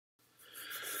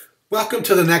Welcome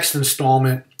to the next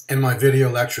installment in my video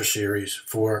lecture series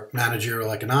for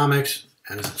managerial economics.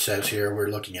 And as it says here, we're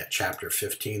looking at chapter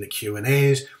 15, the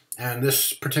Q&As. And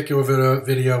this particular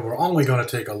video, we're only going to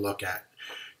take a look at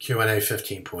Q&A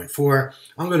 15.4.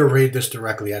 I'm going to read this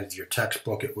directly out of your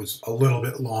textbook. It was a little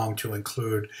bit long to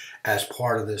include as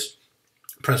part of this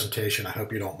presentation. I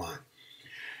hope you don't mind.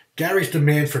 Gary's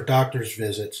demand for doctor's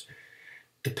visits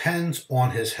depends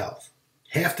on his health.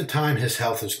 Half the time his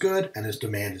health is good and his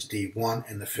demand is D1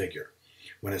 in the figure.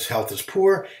 When his health is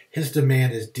poor, his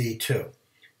demand is D2.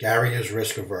 Gary is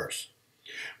risk averse.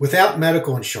 Without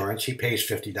medical insurance, he pays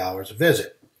 $50 a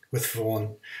visit. With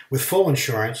full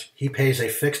insurance, he pays a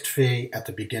fixed fee at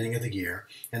the beginning of the year,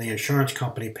 and the insurance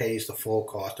company pays the full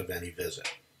cost of any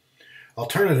visit.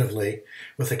 Alternatively,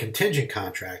 with a contingent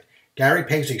contract, Gary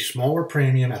pays a smaller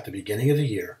premium at the beginning of the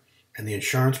year, and the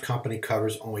insurance company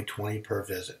covers only $20 per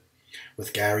visit,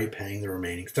 with Gary paying the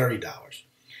remaining $30.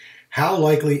 How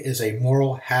likely is a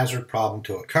moral hazard problem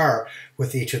to occur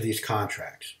with each of these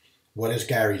contracts? What is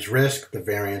Gary's risk, the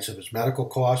variance of his medical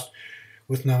cost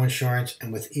with no insurance,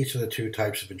 and with each of the two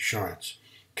types of insurance?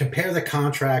 Compare the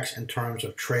contracts in terms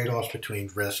of trade-offs between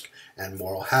risk and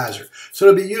moral hazard. So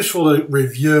it'll be useful to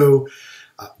review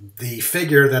the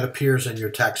figure that appears in your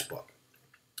textbook.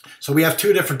 So we have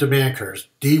two different demand curves.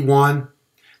 D1,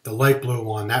 the light blue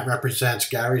one, that represents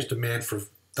Gary's demand for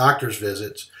doctor's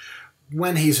visits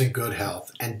when he's in good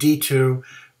health. And D2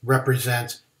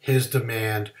 represents his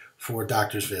demand for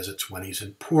doctor's visits when he's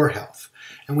in poor health.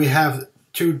 And we have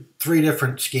three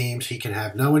different schemes. He can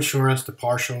have no insurance, the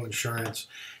partial insurance,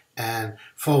 and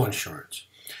full insurance.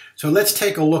 So let's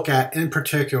take a look at, in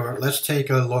particular, let's take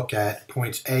a look at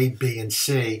points A, B, and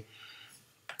C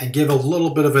and give a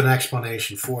little bit of an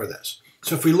explanation for this.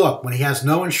 So if we look, when he has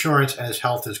no insurance and his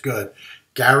health is good,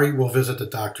 Gary will visit the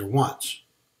doctor once.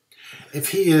 If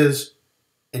he is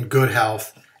in good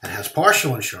health and has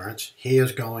partial insurance, he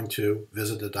is going to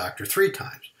visit the doctor 3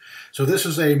 times. So this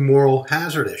is a moral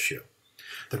hazard issue.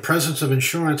 The presence of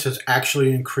insurance has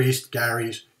actually increased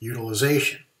Gary's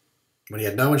utilization. When he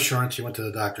had no insurance, he went to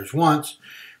the doctors once,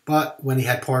 but when he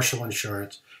had partial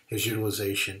insurance, his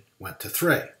utilization went to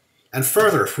 3. And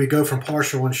further, if we go from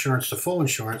partial insurance to full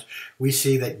insurance, we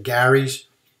see that Gary's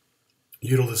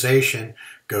utilization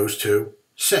goes to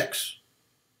 6.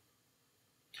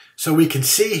 So we can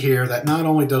see here that not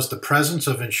only does the presence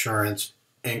of insurance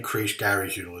increase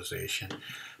Gary's utilization,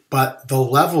 but the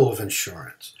level of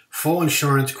insurance. Full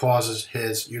insurance causes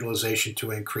his utilization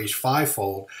to increase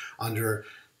 5-fold under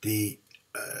the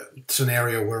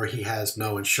scenario where he has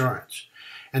no insurance.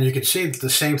 And you can see that the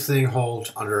same thing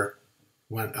holds under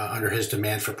his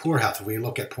demand for poor health. If we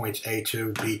look at points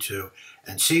A2, B2,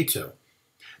 and C2,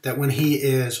 that when he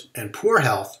is in poor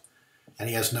health and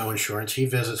he has no insurance, he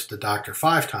visits the doctor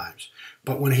 5 times.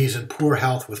 But when he's in poor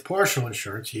health with partial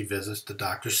insurance, he visits the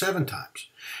doctor 7 times.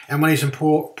 And when he's in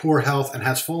poor health and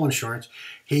has full insurance,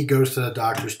 he goes to the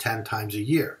doctors 10 times a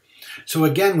year. So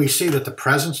again, we see that the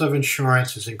presence of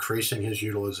insurance is increasing his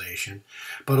utilization,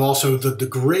 but also the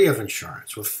degree of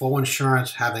insurance, with full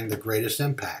insurance having the greatest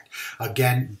impact,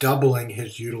 again, doubling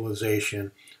his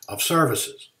utilization of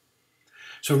services.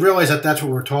 So realize that that's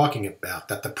what we're talking about,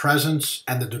 that the presence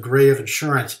and the degree of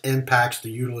insurance impacts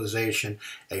the utilization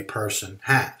a person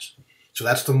has. So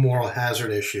that's the moral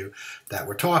hazard issue that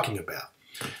we're talking about.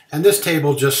 And this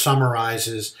table just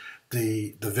summarizes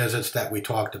the visits that we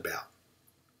talked about.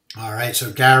 All right,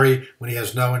 so Gary, when he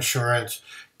has no insurance,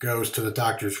 goes to the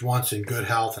doctors once in good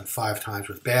health and 5 times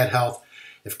with bad health.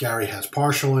 If Gary has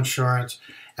partial insurance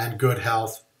and good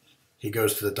health, he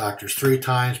goes to the doctors 3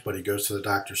 times, but he goes to the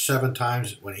doctors 7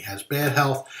 times when he has bad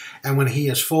health. And when he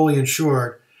is fully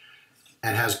insured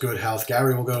and has good health,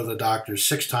 Gary will go to the doctors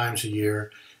 6 times a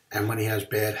year, and when he has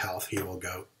bad health, he will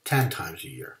go 10 times a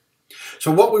year.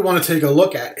 So what we want to take a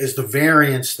look at is the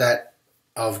variance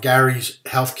of Gary's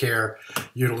healthcare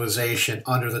utilization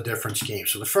under the different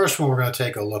schemes. So the first one we're going to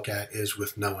take a look at is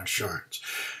with no insurance.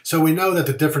 So we know that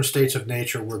the different states of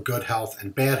nature were good health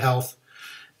and bad health,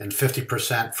 and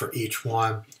 50% for each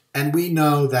one. And we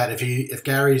know that if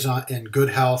Gary's in good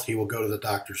health, he will go to the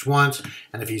doctors once,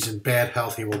 and if he's in bad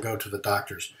health, he will go to the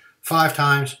doctors 5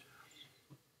 times.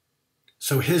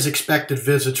 So his expected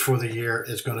visits for the year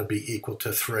is going to be equal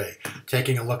to 3,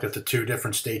 taking a look at the 2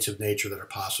 different states of nature that are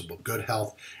possible, good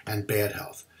health and bad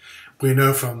health. We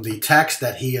know from the text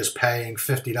that he is paying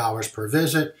 $50 per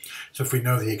visit. So if we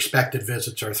know the expected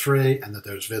visits are 3 and that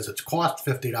those visits cost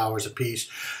 $50 a piece,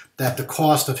 that the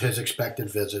cost of his expected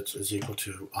visits is equal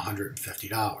to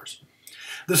 $150.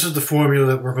 This is the formula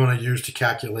that we're going to use to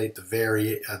calculate the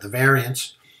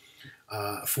variance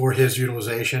for his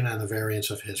utilization and the variance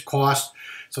of his cost.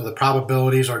 So the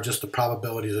probabilities are just the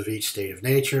probabilities of each state of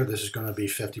nature. This is going to be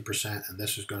 50% and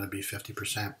this is going to be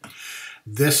 50%.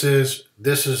 This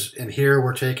is in here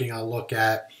we're taking a look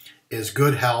at is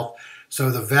good health. So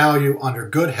the value under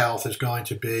good health is going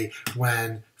to be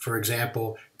when, for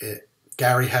example,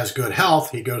 Gary has good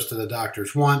health, he goes to the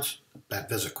doctors once, that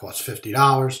visit costs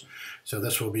 $50. So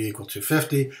this will be equal to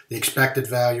 50. The expected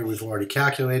value we've already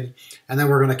calculated. And then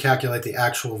we're going to calculate the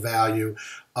actual value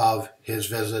of his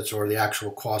visits or the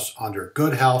actual costs under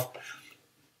good health.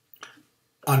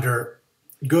 Under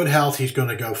good health, he's going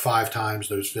to go 5 times.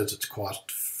 Those visits cost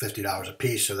 $50 a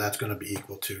piece, so that's going to be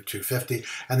equal to $250.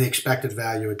 And the expected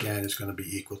value, again, is going to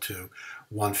be equal to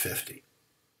 $150.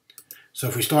 So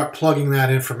if we start plugging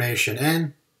that information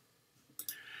in,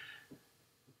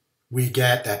 we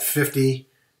get that 50%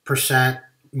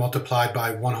 multiplied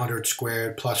by 100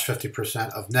 squared plus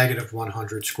 50% of negative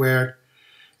 100 squared.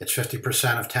 It's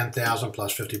 50% of 10,000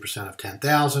 plus 50% of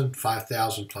 10,000,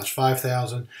 5,000 plus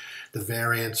 5,000. The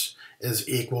variance is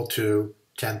equal to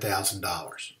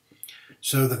 $10,000.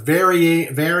 So the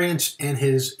variance in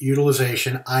his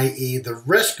utilization, i.e. the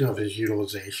risk of his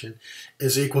utilization,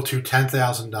 is equal to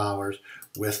 $10,000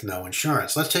 with no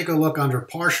insurance. Let's take a look under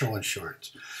partial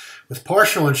insurance. With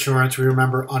partial insurance, we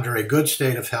remember under a good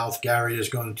state of health, Gary is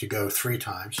going to go 3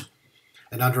 times.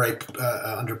 And under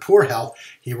poor health,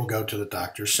 he will go to the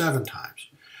doctor 7 times.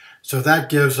 So that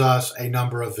gives us a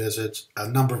number of visits, a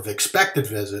number of expected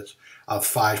visits of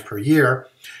 5 per year.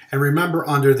 And remember,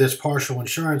 under this partial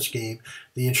insurance scheme,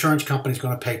 the insurance company is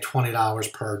going to pay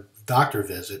 $20 per doctor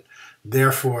visit.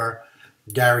 Therefore,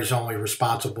 Gary's only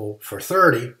responsible for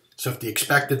 30. So if the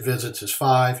expected visits is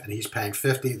 5 and he's paying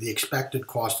 50, the expected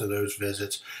cost of those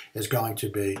visits is going to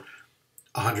be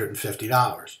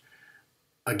 $150.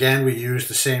 Again, we use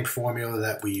the same formula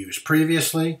that we used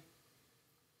previously.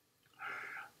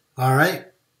 All right.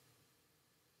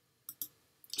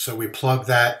 So we plug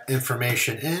that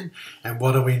information in, and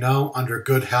what do we know? Under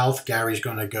good health, Gary's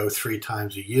going to go 3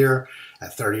 times a year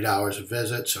at $30 a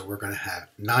visit, so we're going to have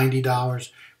 $90.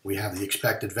 We have the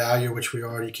expected value, which we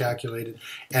already calculated.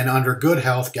 And under good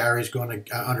health,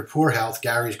 under poor health,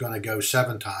 Gary's going to go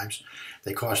 7 times.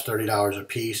 They cost $30 a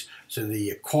piece, so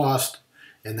the cost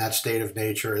in that state of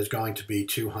nature is going to be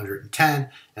 $210,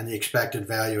 and the expected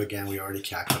value, again, we already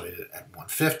calculated at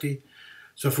 $150.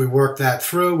 So if we work that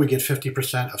through, we get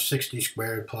 50% of 60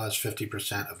 squared plus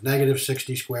 50% of negative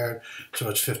 60 squared. So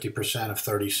it's 50% of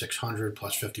 3,600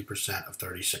 plus 50% of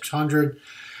 3,600.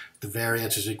 The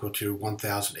variance is equal to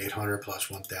 1,800 plus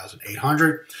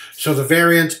 1,800. So the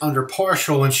variance under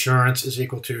partial insurance is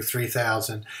equal to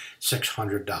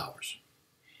 $3,600.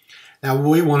 Now what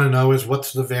we want to know is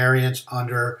what's the variance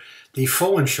under the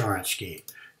full insurance scheme.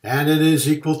 And it is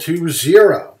equal to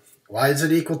 0. Why is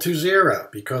it equal to 0?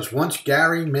 Because once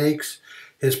Gary makes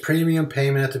his premium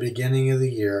payment at the beginning of the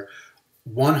year,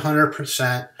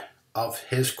 100% of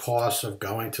his costs of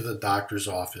going to the doctor's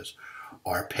office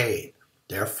are paid.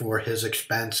 Therefore, his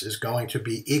expense is going to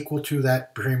be equal to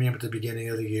that premium at the beginning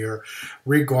of the year,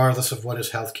 regardless of what his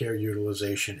healthcare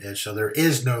utilization is. So there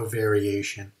is no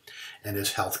variation in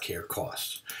his healthcare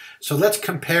costs. So let's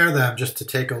compare them just to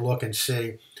take a look and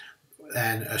see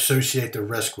and associate the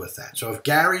risk with that. So if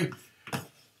Gary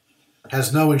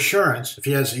has no insurance, if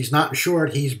he's not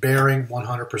insured, he's bearing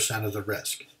 100% of the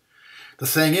risk. The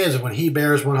thing is, when he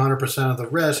bears 100% of the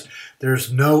risk, there's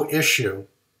no issue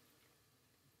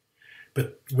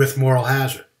but with moral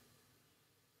hazard.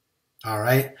 All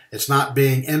right? It's not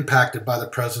being impacted by the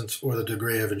presence or the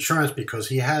degree of insurance because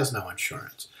he has no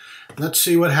insurance. Let's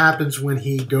see what happens when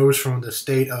he goes from the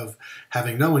state of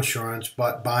having no insurance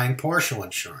but buying partial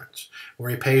insurance, where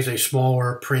he pays a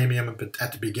smaller premium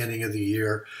at the beginning of the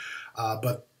year.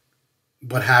 But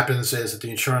what happens is that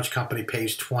the insurance company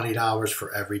pays $20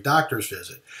 for every doctor's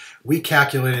visit. We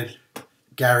calculated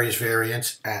Gary's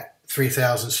variance at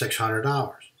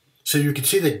 $3,600. So you can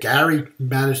see that Gary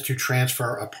managed to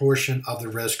transfer a portion of the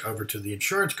risk over to the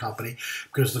insurance company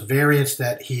because the variance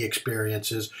that he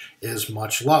experiences is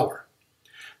much lower.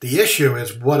 The issue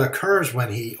is what occurs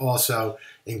when he also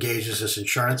engages this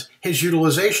insurance. His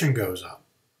utilization goes up.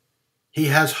 He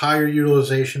has higher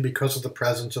utilization because of the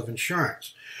presence of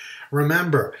insurance.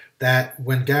 Remember that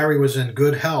when Gary was in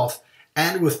good health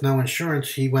and with no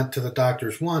insurance, he went to the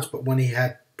doctors once, but when he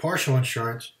had partial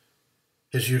insurance,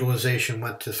 his utilization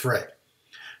went to 3.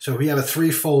 So we have a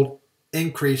 3-fold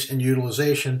increase in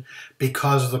utilization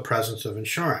because of the presence of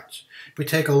insurance. If we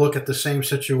take a look at the same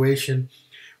situation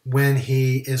when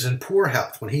he is in poor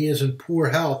health. When he is in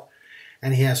poor health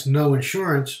and he has no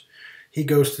insurance, he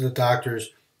goes to the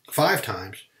doctors 5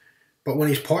 times. But when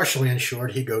he's partially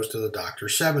insured, he goes to the doctor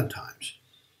 7 times.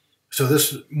 So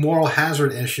this moral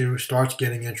hazard issue starts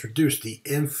getting introduced. The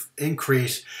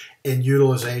increase in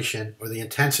utilization, or the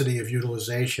intensity of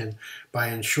utilization by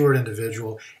an insured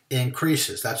individual,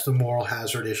 increases. That's the moral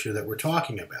hazard issue that we're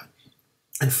talking about.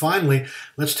 And finally,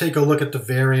 let's take a look at the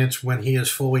variance when he is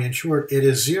fully insured. It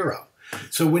is 0.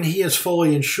 So when he is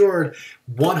fully insured,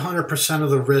 100% of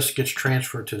the risk gets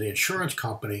transferred to the insurance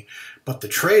company, but the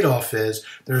trade-off is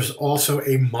there's also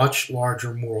a much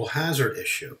larger moral hazard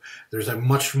issue. There's a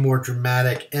much more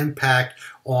dramatic impact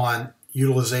on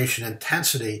utilization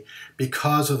intensity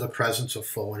because of the presence of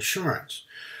full insurance.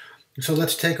 So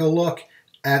let's take a look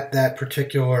at that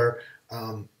particular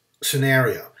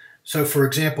scenario. So for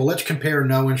example, let's compare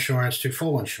no insurance to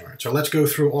full insurance, or let's go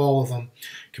through all of them,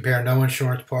 compare no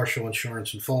insurance, partial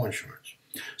insurance, and full insurance.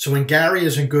 So when Gary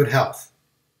is in good health,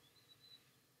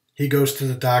 he goes to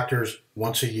the doctors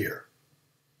once a year,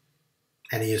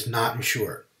 and he is not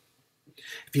insured.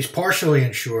 If he's partially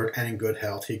insured and in good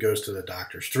health, he goes to the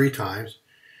doctors 3 times,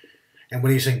 and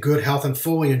when he's in good health and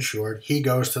fully insured, he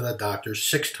goes to the doctors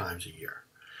 6 times a year.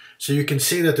 So you can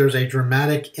see that there's a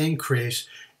dramatic increase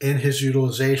in his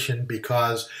utilization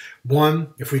because,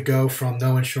 one, if we go from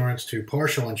no insurance to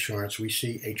partial insurance, we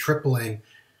see a tripling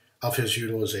of his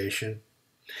utilization.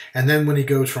 And then when he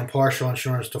goes from partial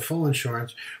insurance to full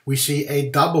insurance, we see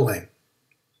a doubling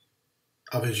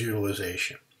of his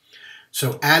utilization.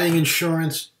 So adding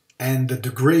insurance and the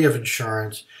degree of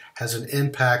insurance has an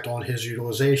impact on his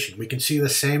utilization. We can see the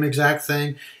same exact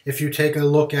thing if you take a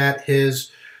look at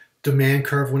his demand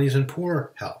curve when he's in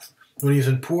poor health. When he's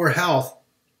in poor health,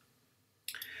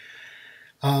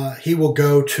 he will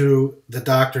go to the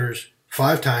doctors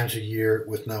 5 times a year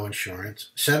with no insurance,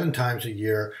 7 times a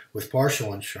year with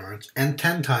partial insurance, and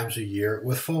 10 times a year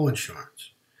with full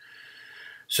insurance.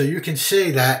 So you can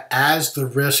see that as the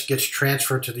risk gets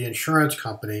transferred to the insurance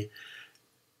company,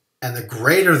 and the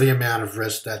greater the amount of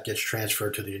risk that gets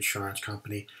transferred to the insurance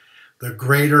company, the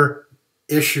greater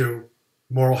issue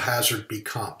moral hazard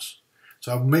becomes.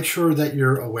 So make sure that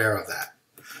you're aware of that.